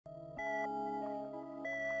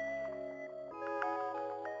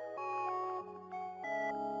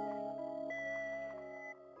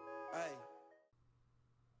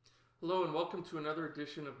Hello and welcome to another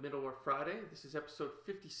edition of Middleware Friday. This is episode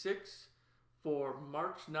 56 for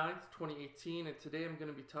March 9th, 2018, and today I'm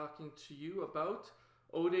going to be talking to you about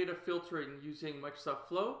OData filtering using Microsoft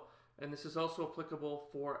Flow, and this is also applicable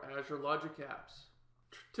for Azure Logic apps.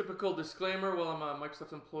 Typical disclaimer, while I'm a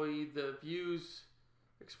Microsoft employee, the views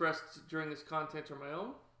expressed during this content are my own.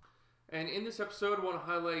 And in this episode, I want to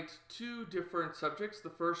highlight two different subjects, the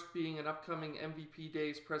first being an upcoming MVP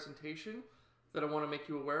Days presentation that I want to make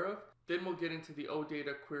you aware of. Then we'll get into the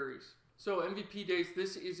OData queries. So MVP Days,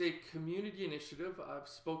 this is a community initiative. I've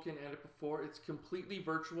spoken at it before. It's completely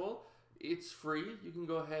virtual. It's free. You can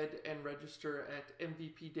go ahead and register at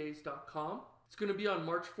mvpdays.com. It's going to be on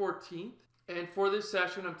March 14th. And for this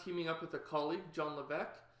session, I'm teaming up with a colleague, John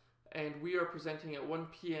Levesque, and we are presenting at 1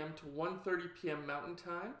 p.m. to 1:30 p.m. Mountain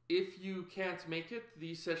Time. If you can't make it,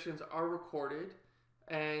 these sessions are recorded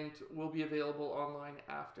and will be available online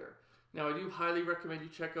after. Now, I do highly recommend you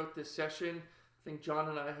check out this session. I think John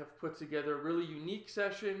and I have put together a really unique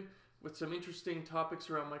session with some interesting topics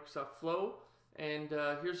around Microsoft Flow. And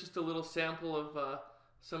here's just a little sample of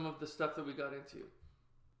some of the stuff that we got into.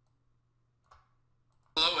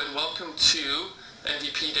 Hello and welcome to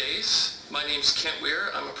MVP Days. My name's Kent Weare.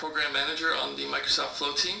 I'm a program manager on the Microsoft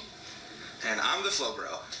Flow team. And I'm the Flow Bro.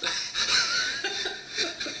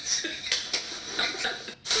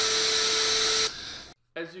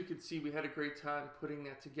 As you can see, we had a great time putting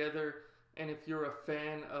that together, and if you're a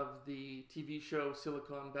fan of the TV show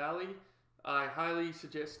Silicon Valley, I highly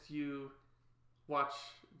suggest you watch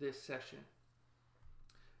this session.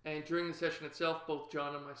 And during the session itself, both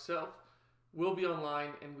John and myself will be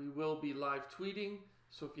online and we will be live tweeting,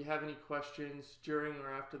 so if you have any questions during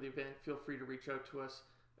or after the event, feel free to reach out to us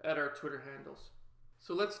at our Twitter handles.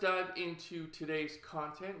 So let's dive into today's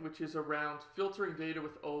content, which is around filtering data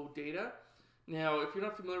with OData. Now, if you're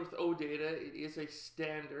not familiar with OData, it is a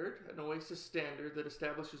standard, an OASIS standard that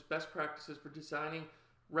establishes best practices for designing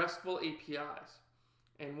RESTful APIs.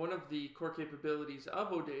 And one of the core capabilities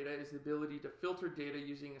of OData is the ability to filter data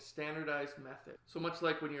using a standardized method. So much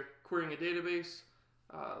like when you're querying a database,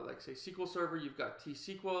 like say SQL Server, you've got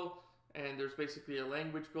T-SQL, and there's basically a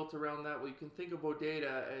language built around that. Well, you can think of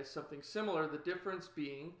OData as something similar, the difference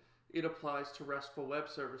being it applies to RESTful web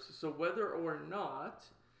services. So whether or not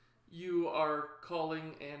you are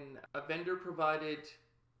calling a vendor-provided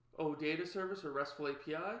OData service or RESTful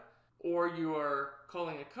API, or you are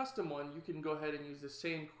calling a custom one, you can go ahead and use the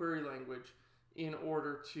same query language in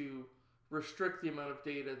order to restrict the amount of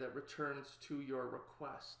data that returns to your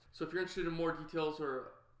request. So if you're interested in more details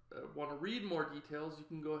or want to read more details, you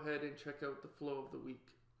can go ahead and check out the flow of the week.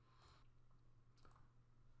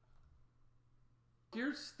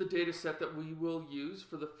 Here's the data set that we will use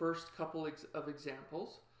for the first couple of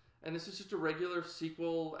examples. And this is just a regular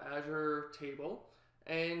SQL Azure table.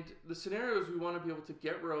 And the scenario is we want to be able to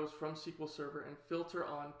get rows from SQL Server and filter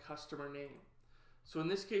on customer name. So in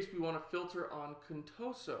this case, we want to filter on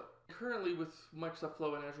Contoso. Currently with Microsoft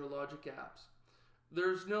Flow and Azure Logic apps,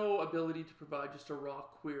 there's no ability to provide just a raw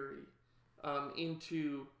query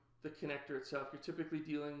into the connector itself. You're typically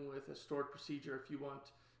dealing with a stored procedure if you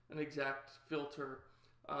want an exact filter.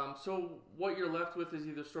 So what you're left with is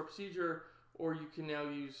either stored procedure, or you can now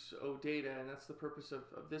use OData, and that's the purpose of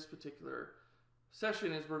this particular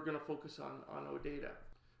session, is we're going to focus on OData.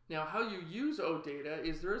 Now, how you use OData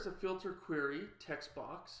is there is a filter query text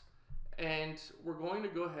box, and we're going to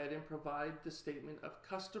go ahead and provide the statement of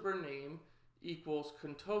customer name equals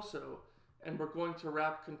Contoso, and we're going to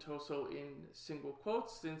wrap Contoso in single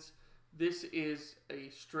quotes since this is a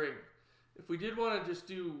string. If we did want to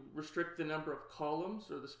just restrict the number of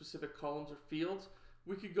columns or the specific columns or fields,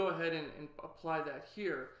 we could go ahead and apply that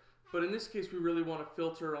here. But in this case, we really want to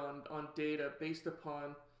filter on data based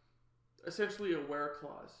upon essentially a where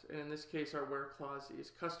clause. And in this case, our where clause is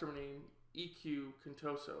customer name EQ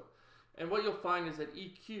Contoso. And what you'll find is that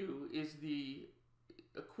EQ is the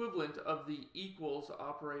equivalent of the equals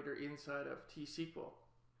operator inside of T-SQL.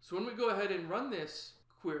 So when we go ahead and run this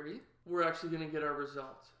query, we're actually going to get our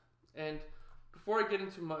result. And before I get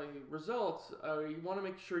into my results, I want to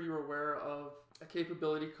make sure you're aware of a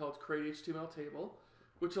capability called Create HTML Table,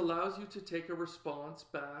 which allows you to take a response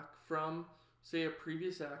back from, say, a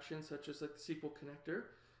previous action, such as like the SQL connector,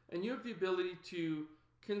 and you have the ability to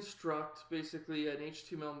construct basically an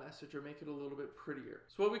HTML message or make it a little bit prettier.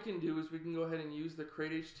 So what we can do is we can go ahead and use the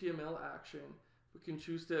Create HTML action. We can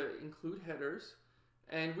choose to include headers,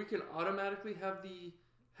 and we can automatically have the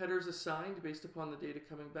headers assigned based upon the data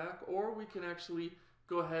coming back, or we can actually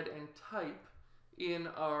go ahead and type in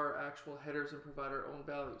our actual headers and provide our own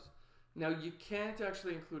values. Now you can't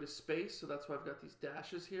actually include a space, so that's why I've got these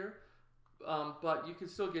dashes here. but you can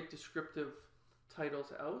still get descriptive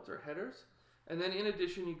titles out or headers. And then in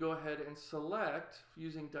addition, you go ahead and select,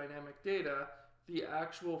 using dynamic data, the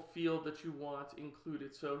actual field that you want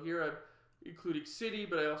included. So here I'm including city,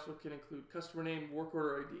 but I also can include customer name, work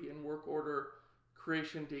order ID, and work order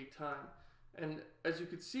creation date time. And as you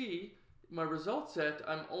can see, my result set,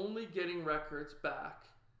 I'm only getting records back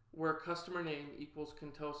where customer name equals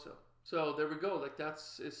Contoso. So there we go. Like,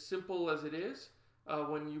 that's as simple as it is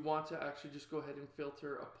when you want to actually just go ahead and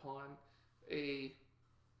filter upon a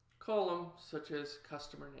column such as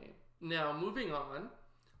customer name. Now moving on,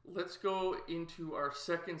 let's go into our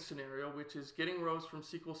second scenario, which is getting rows from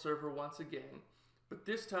SQL Server once again, but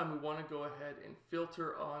this time we want to go ahead and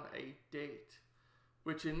filter on a date,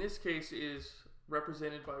 which in this case is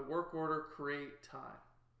represented by work order create time.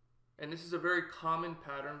 And this is a very common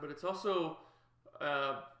pattern, but it's also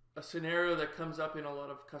a scenario that comes up in a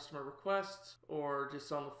lot of customer requests or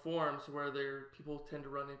just on the forums where people tend to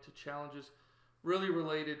run into challenges really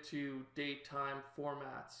related to date, time,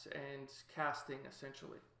 formats, and casting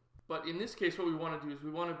essentially. But in this case, what we want to do is we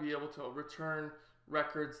want to be able to return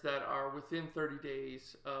records that are within 30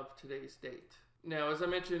 days of today's date. Now, as I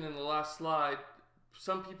mentioned in the last slide,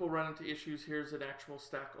 some people run into issues. Here's an actual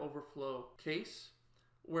Stack Overflow case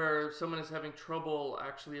where someone is having trouble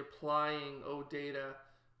actually applying OData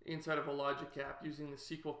inside of a logic app using the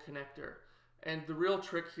SQL connector. And the real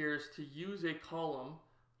trick here is to use a column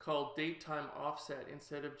called date time offset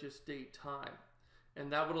instead of just date time.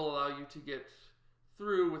 And that would allow you to get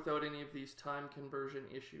through without any of these time conversion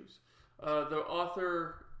issues. The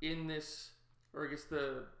author in this, or I guess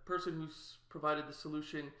the person who's provided the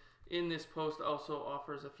solution in this post also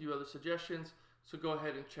offers a few other suggestions. So go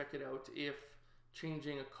ahead and check it out if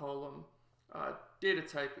changing a column data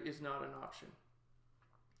type is not an option.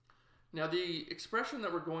 Now the expression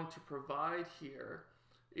that we're going to provide here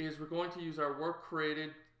is we're going to use our work created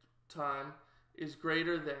time is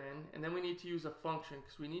greater than, and then we need to use a function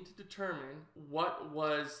because we need to determine what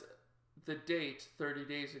was the date 30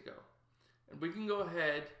 days ago. And we can go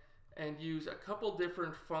ahead and use a couple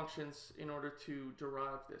different functions in order to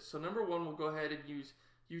derive this. So number one, we'll go ahead and use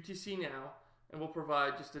UTC now, and we'll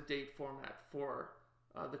provide just a date format for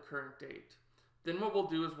the current date. Then what we'll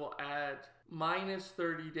do is we'll add minus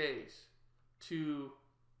 30 days to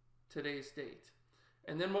today's date.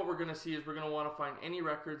 And then what we're going to see is we're going to want to find any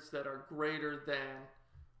records that are greater than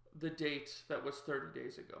the date that was 30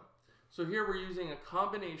 days ago. So here we're using a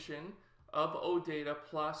combination of OData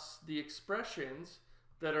plus the expressions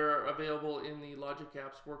that are available in the Logic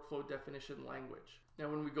Apps workflow definition language. Now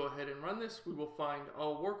when we go ahead and run this, we will find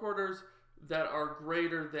all work orders that are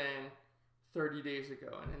greater than 30 days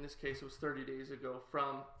ago. And in this case, it was 30 days ago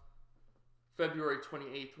from February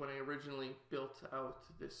 28th when I originally built out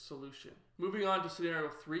this solution. Moving on to scenario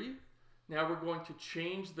 3, now we're going to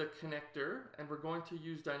change the connector and we're going to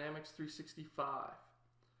use Dynamics 365.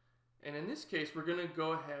 And in this case, we're going to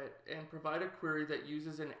go ahead and provide a query that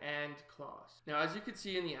uses an AND clause. Now, as you can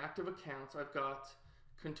see in the active accounts, I've got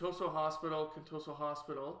Contoso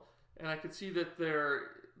Hospital, and I can see that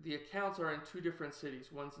the accounts are in two different cities.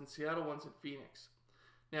 One's in Seattle, one's in Phoenix.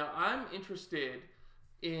 Now, I'm interested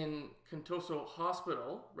in Contoso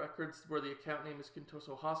Hospital, records where the account name is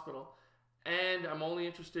Contoso Hospital, and I'm only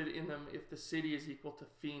interested in them if the city is equal to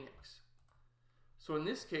Phoenix. So in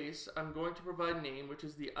this case, I'm going to provide name, which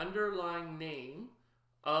is the underlying name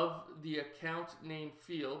of the account name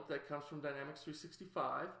field that comes from Dynamics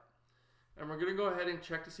 365. And we're going to go ahead and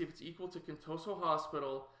check to see if it's equal to Contoso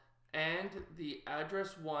Hospital and the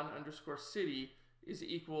address 1 underscore city is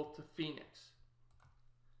equal to Phoenix.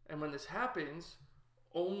 And when this happens,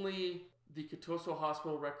 only the Contoso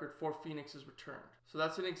Hospital record for Phoenix is returned. So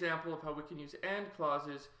that's an example of how we can use AND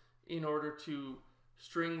clauses in order to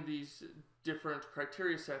string these different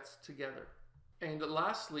criteria sets together. And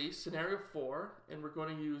lastly, scenario 4, and we're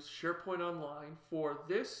going to use SharePoint Online for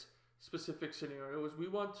this specific scenario, is we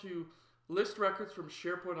want to list records from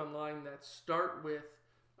SharePoint Online that start with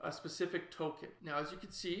a specific token. Now, as you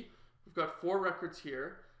can see, we've got 4 records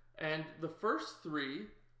here, and the first 3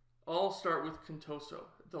 all start with Contoso.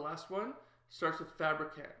 The last one starts with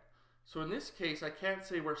Fabricant. So in this case, I can't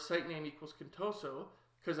say where site name equals Contoso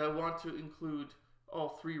because I want to include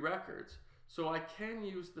all 3 records. So I can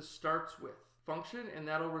use the starts with function, and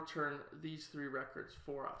that'll return these 3 records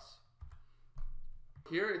for us.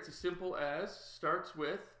 Here it's as simple as starts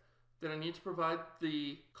with, then I need to provide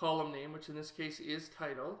the column name, which in this case is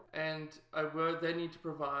title, and I will then need to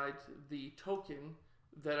provide the token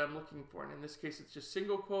that I'm looking for. And in this case, it's just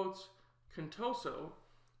single quotes, Contoso,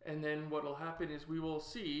 and then what will happen is we will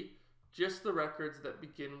see just the records that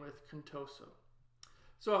begin with Contoso.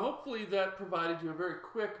 So hopefully that provided you a very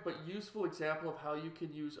quick but useful example of how you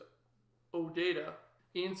can use OData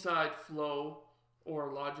inside Flow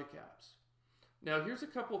or Logic apps. Now here's a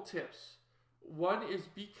couple tips. One is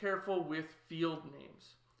be careful with field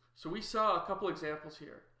names. So we saw a couple examples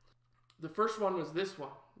here. The first one was this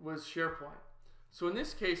one, was SharePoint. So in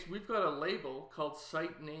this case, we've got a label called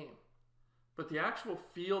site name. But the actual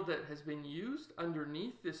field that has been used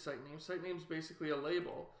underneath this site name is basically a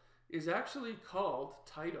label, is actually called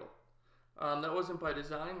title. That wasn't by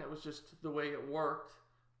design, that was just the way it worked,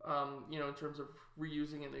 in terms of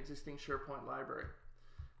reusing an existing SharePoint library.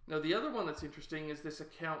 Now the other one that's interesting is this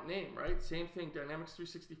account name, right? Same thing, Dynamics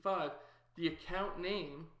 365, the account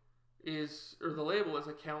name is, or the label is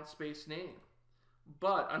account space name.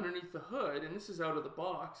 But underneath the hood, and this is out of the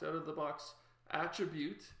box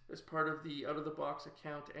attribute as part of the out of the box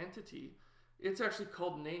account entity, it's actually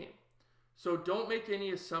called name. So don't make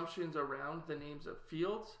any assumptions around the names of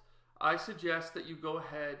fields. I suggest that you go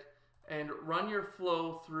ahead and run your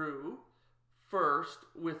flow through first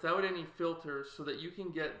without any filters so that you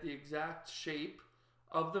can get the exact shape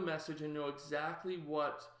of the message and know exactly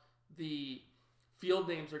what the field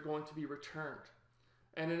names are going to be returned.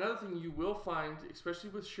 And another thing you will find, especially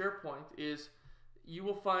with SharePoint, is you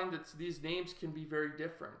will find that these names can be very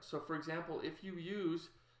different. So for example, if you use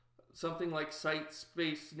something like site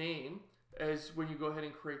space name as when you go ahead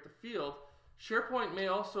and create the field, SharePoint may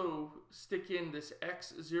also stick in this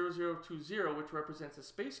X0020, which represents a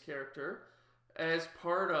space character, as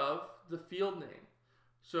part of the field name.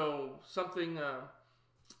 So something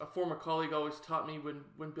a former colleague always taught me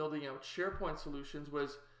when building out SharePoint solutions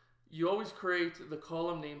was you always create the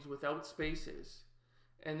column names without spaces.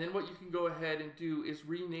 And then what you can go ahead and do is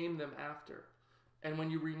rename them after. And when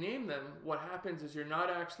you rename them, what happens is you're not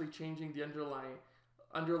actually changing the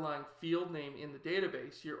underlying field name in the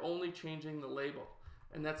database, you're only changing the label.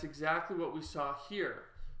 And that's exactly what we saw here,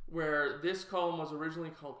 where this column was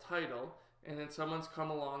originally called title, and then someone's come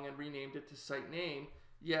along and renamed it to site name,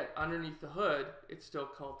 yet underneath the hood, it's still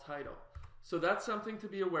called title. So that's something to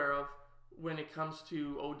be aware of when it comes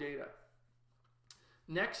to OData.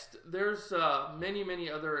 Next, there's many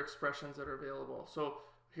other expressions that are available. So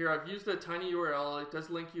here I've used a tiny URL. It does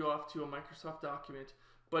link you off to a Microsoft document,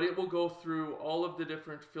 but it will go through all of the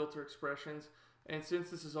different filter expressions. And since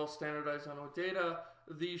this is all standardized on OData,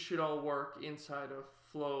 these should all work inside of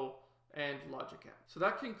Flow and Logic App. So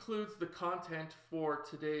that concludes the content for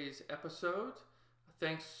today's episode.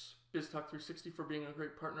 Thanks BizTalk360 for being a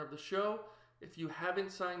great partner of the show. If you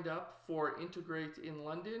haven't signed up for Integrate in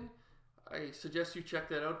London, I suggest you check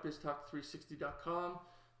that out, biztalk360.com.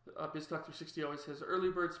 BizTalk360 always has early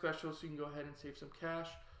bird specials, so you can go ahead and save some cash.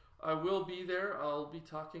 I will be there. I'll be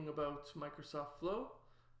talking about Microsoft Flow,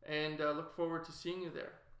 and look forward to seeing you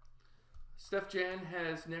there. Steph Jan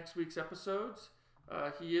has next week's episodes.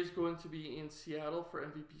 He is going to be in Seattle for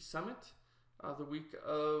MVP Summit the week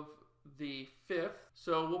of the 5th.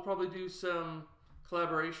 So we'll probably do some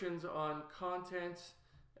collaborations on content,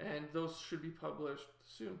 and those should be published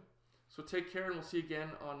soon. So take care, and we'll see you again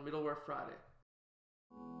on Middleware Friday.